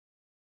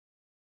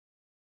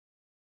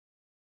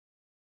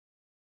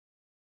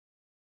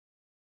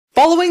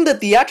Following the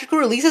theatrical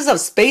releases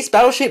of Space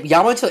Battleship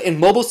Yamato and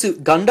Mobile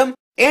Suit Gundam,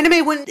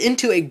 anime went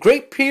into a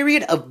great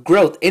period of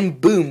growth and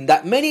boom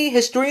that many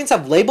historians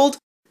have labeled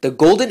the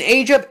golden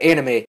age of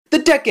anime, the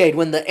decade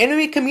when the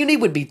anime community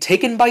would be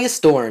taken by a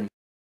storm.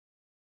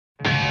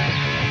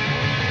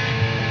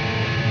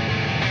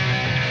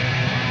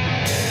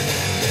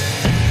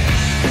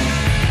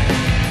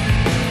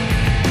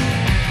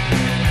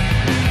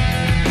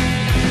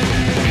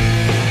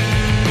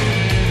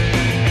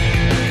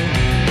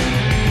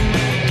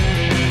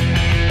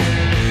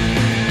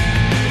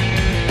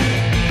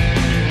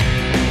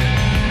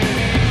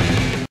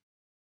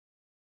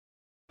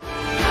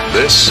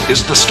 This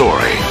is the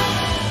story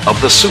of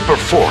the super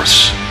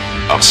force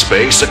of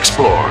space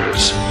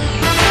explorers.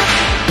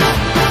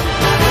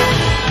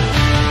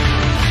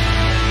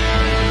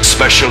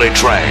 Specially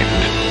trained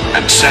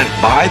and sent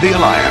by the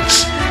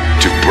Alliance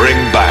to bring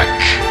back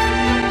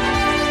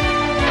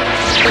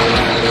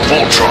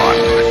Voltron,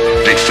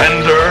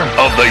 Defender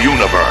of the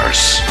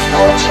Universe.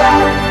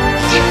 Voltron,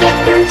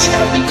 Defenders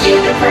of the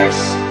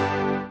Universe.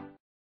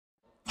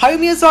 Hayao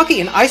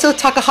Miyazaki and Isao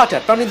Takahata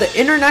founded the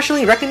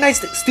internationally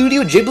recognized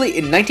Studio Ghibli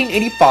in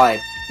 1985.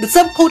 The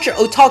subculture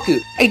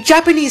otaku, a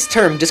Japanese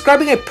term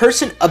describing a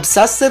person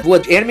obsessive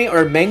with anime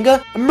or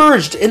manga,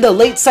 emerged in the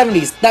late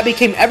 70s that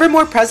became ever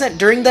more present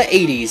during the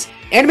 80s.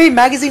 Anime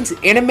magazines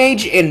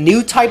Animage and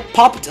New Type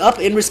popped up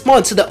in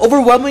response to the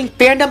overwhelming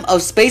fandom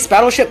of Space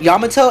Battleship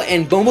Yamato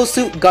and Mobile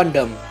Suit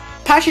Gundam.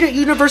 Passionate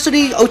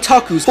university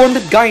otakus formed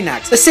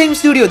Gainax, the same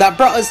studio that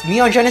brought us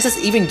Neon Genesis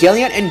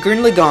Evangelion and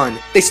Gurren Lagann.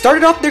 They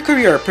started off their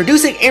career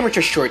producing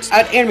amateur shorts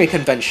at anime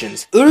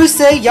conventions.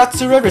 Urusei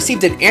Yatsura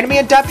received an anime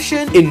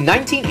adaptation in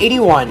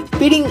 1981,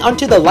 feeding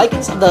onto the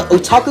likings of the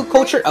otaku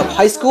culture of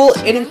high school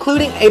and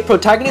including a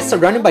protagonist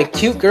surrounded by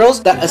cute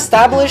girls that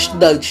established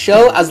the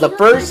show as the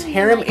first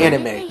harem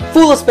anime.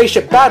 Full of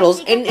spaceship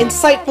battles and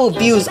insightful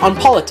views on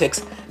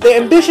politics, the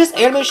ambitious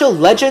anime show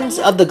Legends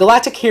of the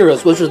Galactic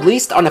Heroes was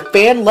released on a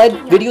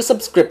fan-led video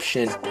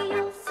subscription.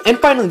 And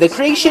finally, the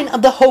creation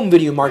of the home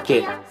video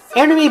market.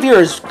 Anime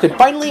viewers could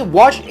finally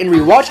watch and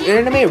rewatch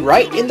anime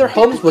right in their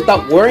homes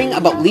without worrying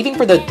about leaving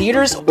for the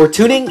theaters or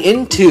tuning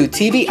into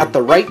TV at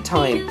the right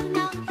time.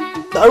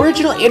 The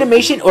original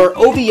animation or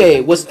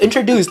OVA was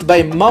introduced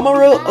by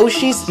Mamoru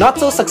Oshii's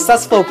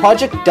not-so-successful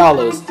project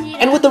Dallos.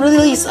 And with the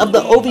release of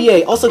the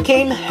OVA also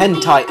came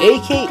hentai,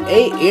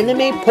 aka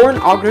anime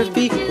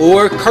pornography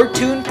or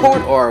cartoon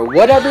porn or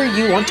whatever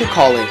you want to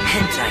call it.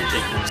 Hentai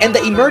games. And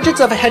the emergence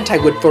of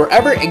hentai would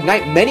forever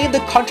ignite many of the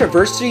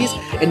controversies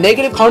and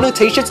negative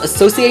connotations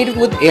associated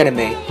with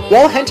anime.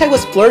 While hentai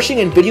was flourishing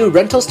in video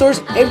rental stores,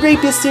 a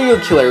rapist serial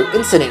killer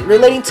incident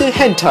relating to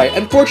hentai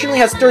unfortunately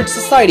has stirred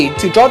society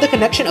to draw the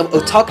connection of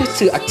otakus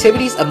to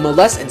activities of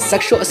molest and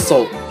sexual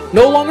assault.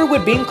 No longer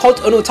would being called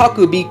an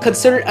otaku be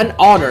considered an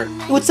honor.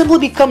 It would simply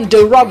become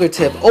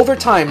derogative over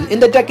time in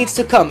the decades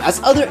to come as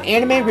other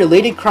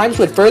anime-related crimes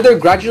would further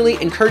gradually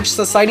encourage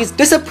society's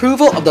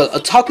disapproval of the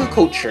otaku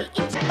culture.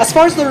 As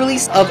far as the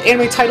release of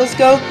anime titles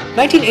go,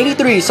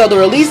 1983 saw the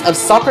release of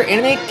soccer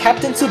anime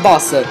Captain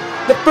Tsubasa,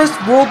 the first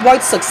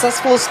worldwide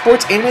successful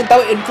sports anime that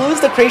would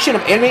influence the creation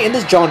of anime in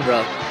this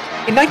genre.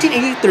 In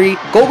 1983,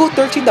 Golgo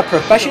 13 the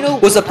Professional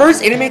was the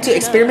first anime to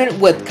experiment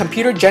with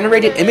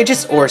computer-generated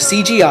images or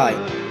CGI.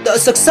 The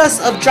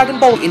success of Dragon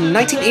Ball in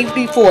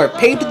 1984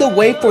 paved the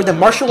way for the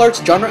martial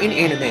arts genre in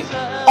anime.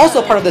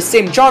 Also part of the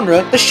same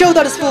genre, the show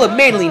that is full of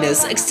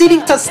manliness,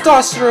 exceeding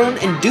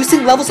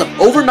testosterone-inducing levels of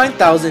over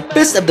 9,000,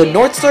 Fist of the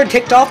North Star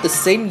kicked off the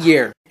same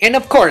year. And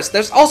of course,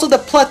 there's also the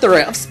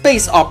plethora of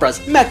space operas,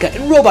 mecha,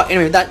 and robot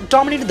anime that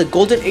dominated the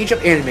golden age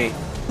of anime.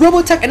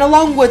 Robotech and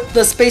along with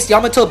the Space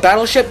Yamato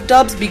Battleship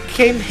dubs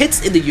became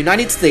hits in the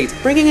United States,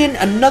 bringing in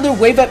another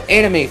wave of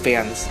anime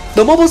fans.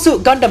 The Mobile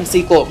Suit Gundam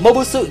sequel,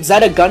 Mobile Suit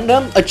Zeta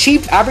Gundam,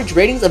 achieved average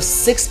ratings of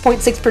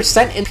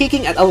 6.6% and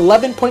peaking at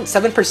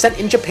 11.7%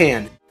 in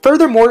Japan.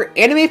 Furthermore,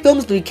 anime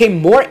films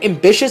became more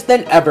ambitious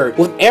than ever,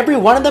 with every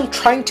one of them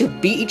trying to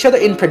beat each other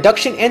in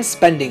production and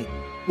spending.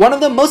 One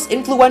of the most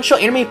influential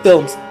anime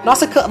films,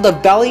 Nausicaa of the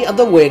Valley of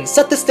the Wind,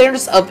 set the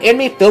standards of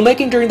anime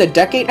filmmaking during the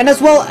decade and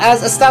as well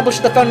as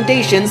established the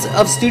foundations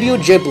of Studio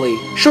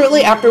Ghibli.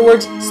 Shortly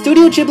afterwards,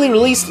 Studio Ghibli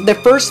released their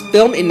first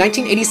film in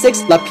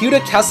 1986, Laputa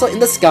Castle in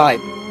the Sky.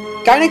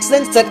 Gainax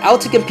then set out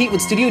to compete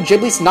with Studio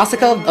Ghibli's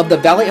Nausicaa of the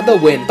Valley of the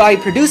Wind by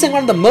producing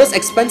one of the most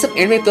expensive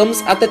anime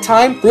films at the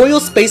time, Royal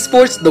Space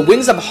Force The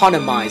Wings of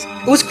Hanamais.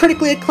 It was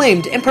critically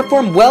acclaimed and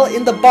performed well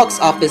in the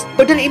box office,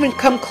 but didn't even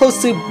come close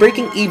to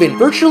breaking even,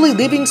 virtually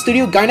leaving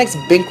Studio Gainax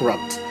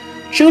bankrupt.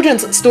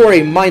 Children's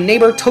story My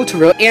Neighbor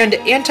Totoro and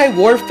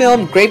anti-war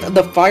film Grave of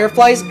the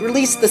Fireflies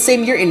released the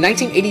same year in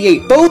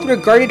 1988, both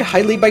regarded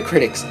highly by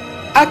critics.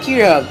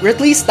 Akira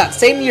released that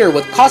same year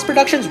with cost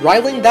productions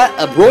rivaling that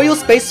of Royal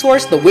Space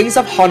Force The Wings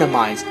of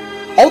Hanamais.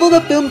 Although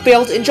the film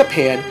failed in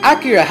Japan,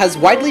 Akira has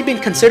widely been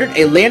considered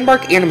a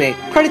landmark anime,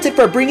 credited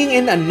for bringing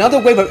in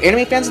another wave of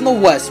anime fans in the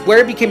West where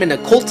it became an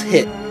occult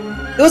hit.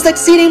 It was the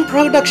exceeding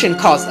production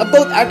costs of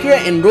both Akira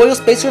and Royal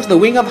Space Force The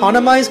Wing of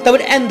Hanamais that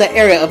would end the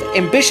era of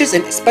ambitious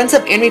and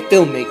expensive anime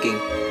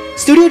filmmaking.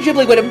 Studio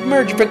Ghibli would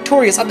emerge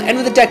victorious at the end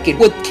of the decade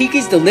with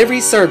Kiki's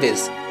Delivery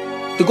Service.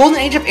 The golden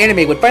age of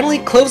anime would finally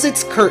close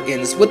its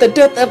curtains with the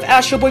death of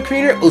Astro Boy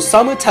creator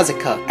Osamu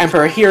Tezuka and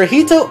for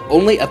Hirohito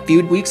only a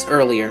few weeks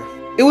earlier.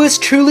 It was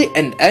truly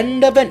an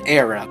end of an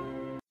era.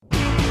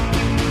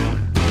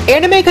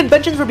 Anime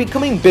conventions were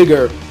becoming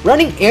bigger,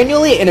 running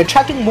annually and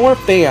attracting more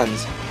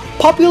fans.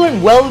 Popular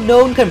and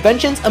well-known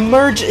conventions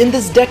emerged in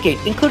this decade,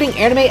 including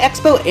Anime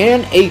Expo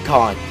and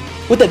A-Kon.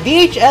 With the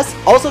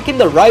VHS also came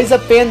the rise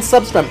of fan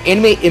subs from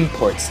anime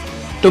imports.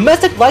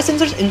 Domestic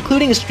licensors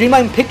including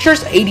Streamline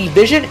Pictures, AD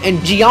Vision,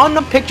 and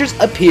Giant Pictures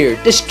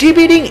appeared,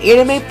 distributing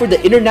anime for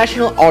the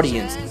international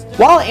audience.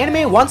 While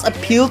anime once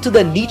appealed to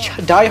the niche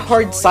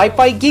die-hard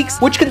sci-fi geeks,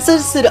 which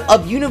consisted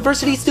of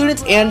university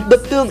students and the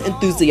film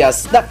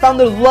enthusiasts that found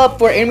their love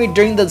for anime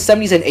during the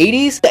 70s and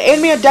 80s, the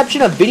anime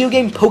adaptation of video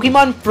game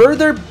Pokemon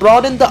further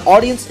broadened the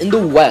audience in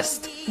the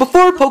West.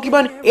 Before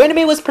Pokemon,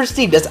 anime was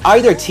perceived as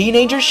either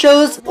teenager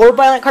shows, or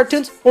violent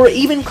cartoons, or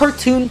even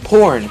cartoon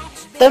porn.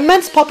 The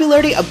immense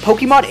popularity of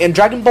Pokemon and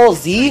Dragon Ball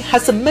Z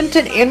has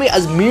cemented anime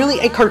as merely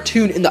a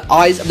cartoon in the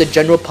eyes of the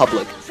general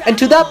public. And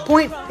to that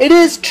point, it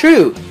is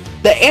true.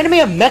 The anime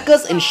of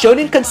mechas and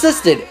shonen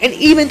consisted, and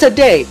even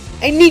today,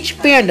 a niche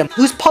fandom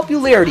whose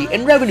popularity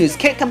and revenues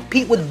can't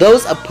compete with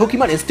those of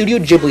Pokemon and Studio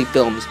Ghibli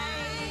films.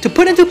 To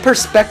put into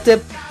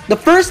perspective, the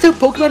first two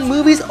Pokemon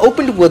movies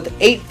opened with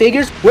 8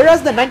 figures,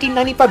 whereas the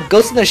 1995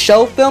 Ghost in the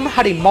Shell film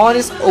had a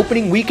modest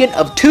opening weekend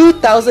of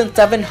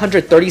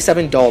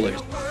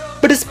 $2,737.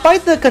 But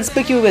despite the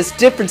conspicuous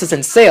differences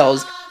in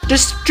sales,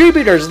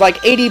 distributors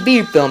like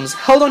ADV Films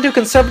held on to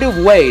conservative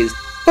ways.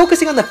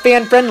 Focusing on the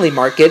fan-friendly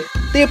market,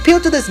 they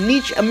appealed to this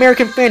niche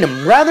American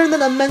fandom rather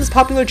than the men's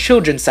popular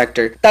children's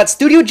sector that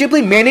Studio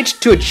Ghibli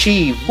managed to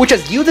achieve, which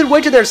has yielded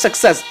way to their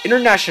success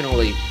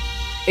internationally.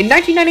 In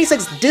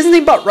 1996,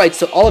 Disney bought rights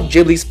to all of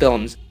Ghibli's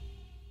films.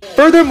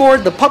 Furthermore,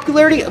 the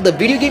popularity of the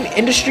video game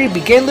industry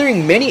began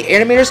luring many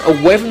animators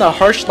away from the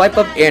harsh life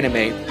of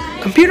anime.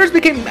 Computers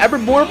became ever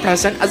more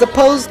present as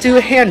opposed to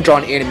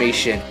hand-drawn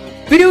animation.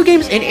 Video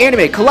games and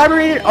anime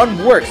collaborated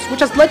on works, which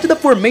has led to the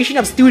formation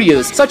of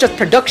studios such as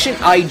Production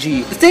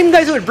IG, the same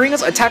guys who would bring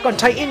us Attack on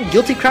Titan,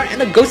 Guilty Crown,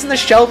 and the Ghost in the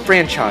Shell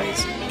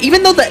franchise.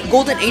 Even though the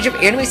golden age of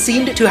anime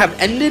seemed to have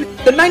ended,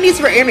 the 90s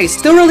for anime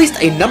still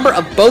released a number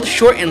of both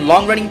short and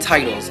long-running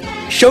titles.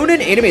 Shonen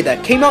anime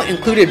that came out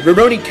included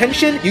Rurouni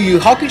Kenshin, Yu Yu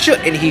Hakusho,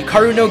 and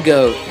Hikaru no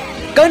Go.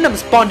 Gundam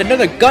spawned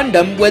another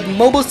Gundam with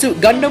Mobile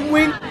Suit Gundam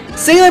Wing.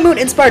 Sailor Moon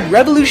inspired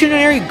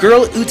Revolutionary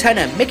Girl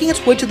Utena, making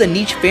its way to the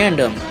niche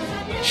fandom.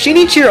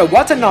 Shinichiro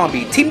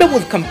Watanabe teamed up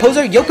with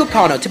composer Yoko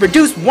Kanno to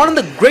produce one of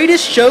the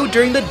greatest shows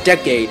during the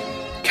decade,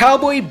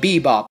 Cowboy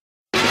Bebop.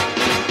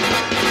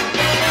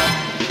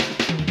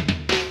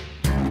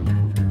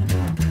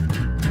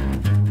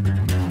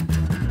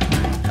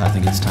 I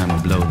think it's time to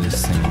blow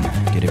this scene.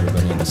 Get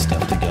everybody in the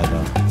stuff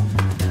together.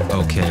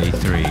 Okay,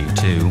 3,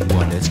 2,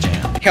 1, let's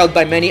jam. Hailed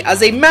by many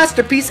as a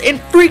masterpiece and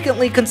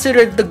frequently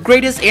considered the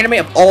greatest anime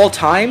of all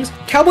times,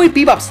 Cowboy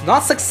Bebop's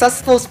not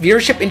successful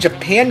viewership in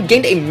Japan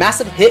gained a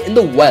massive hit in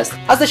the West,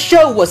 as the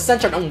show was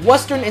centered on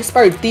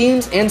Western-inspired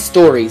themes and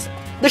stories.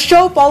 The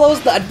show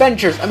follows the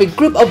adventures of a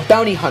group of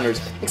bounty hunters,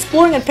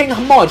 exploring and paying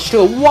homage to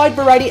a wide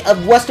variety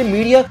of Western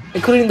media,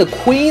 including The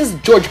Queen's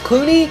George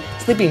Clooney,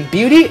 Sleeping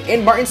Beauty,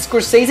 and Martin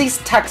Scorsese's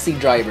Taxi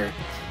Driver.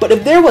 But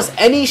if there was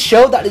any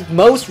show that is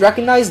most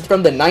recognized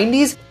from the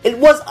 90s, it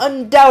was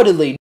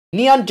undoubtedly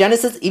Neon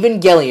Genesis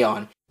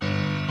Evangelion.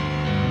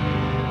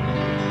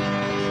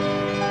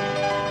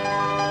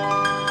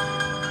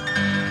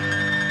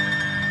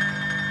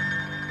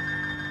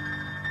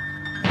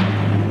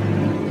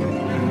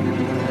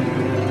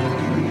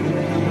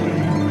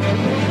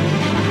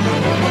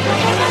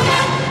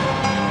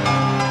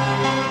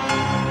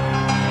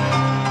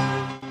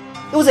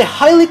 It was a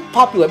highly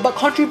popular but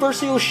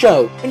controversial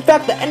show. In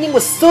fact, the ending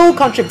was so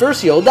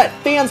controversial that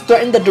fans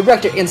threatened the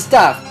director and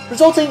staff,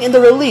 resulting in the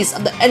release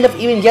of the End of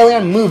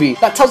Evangelion movie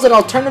that tells an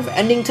alternative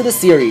ending to the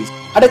series.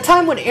 At a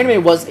time when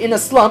anime was in a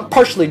slump,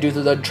 partially due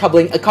to the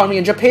troubling economy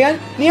in Japan,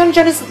 Neon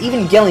Genesis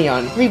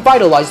Evangelion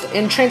revitalized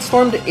and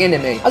transformed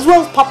anime, as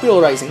well as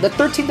popularizing the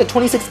 13 to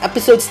 26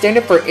 episode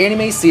standard for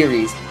anime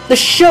series. The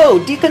show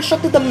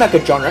deconstructed the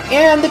mecha genre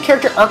and the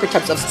character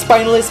archetypes of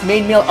spineless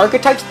main male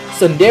archetypes,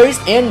 tsunderes,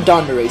 and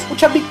danderes,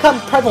 which have become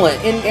prevalent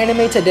in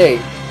anime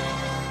today.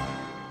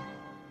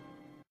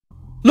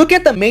 Look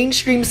at the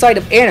mainstream side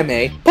of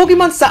anime.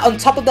 Pokemon sat on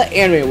top of the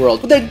anime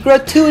world with a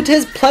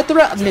gratuitous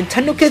plethora of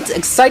Nintendo kids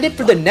excited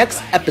for the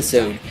next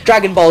episode.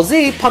 Dragon Ball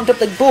Z pumped up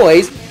the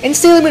boys, and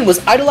Sailor Moon was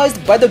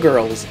idolized by the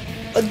girls.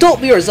 Adult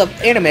viewers of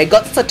anime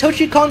got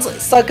Satoshi Kon's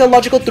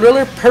psychological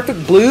thriller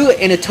Perfect Blue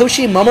and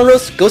Hitoshi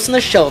Mamoru's Ghost in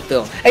the Shell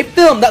film, a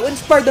film that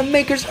inspired the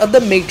makers of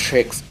The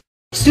Matrix.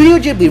 Studio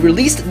Ghibli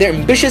released their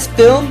ambitious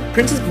film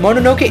Princess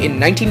Mononoke in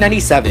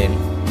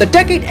 1997. The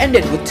decade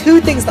ended with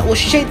two things that will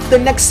shape the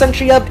next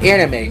century of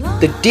anime: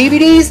 the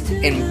DVDs,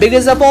 and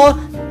biggest of all,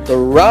 the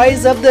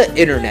rise of the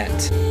internet.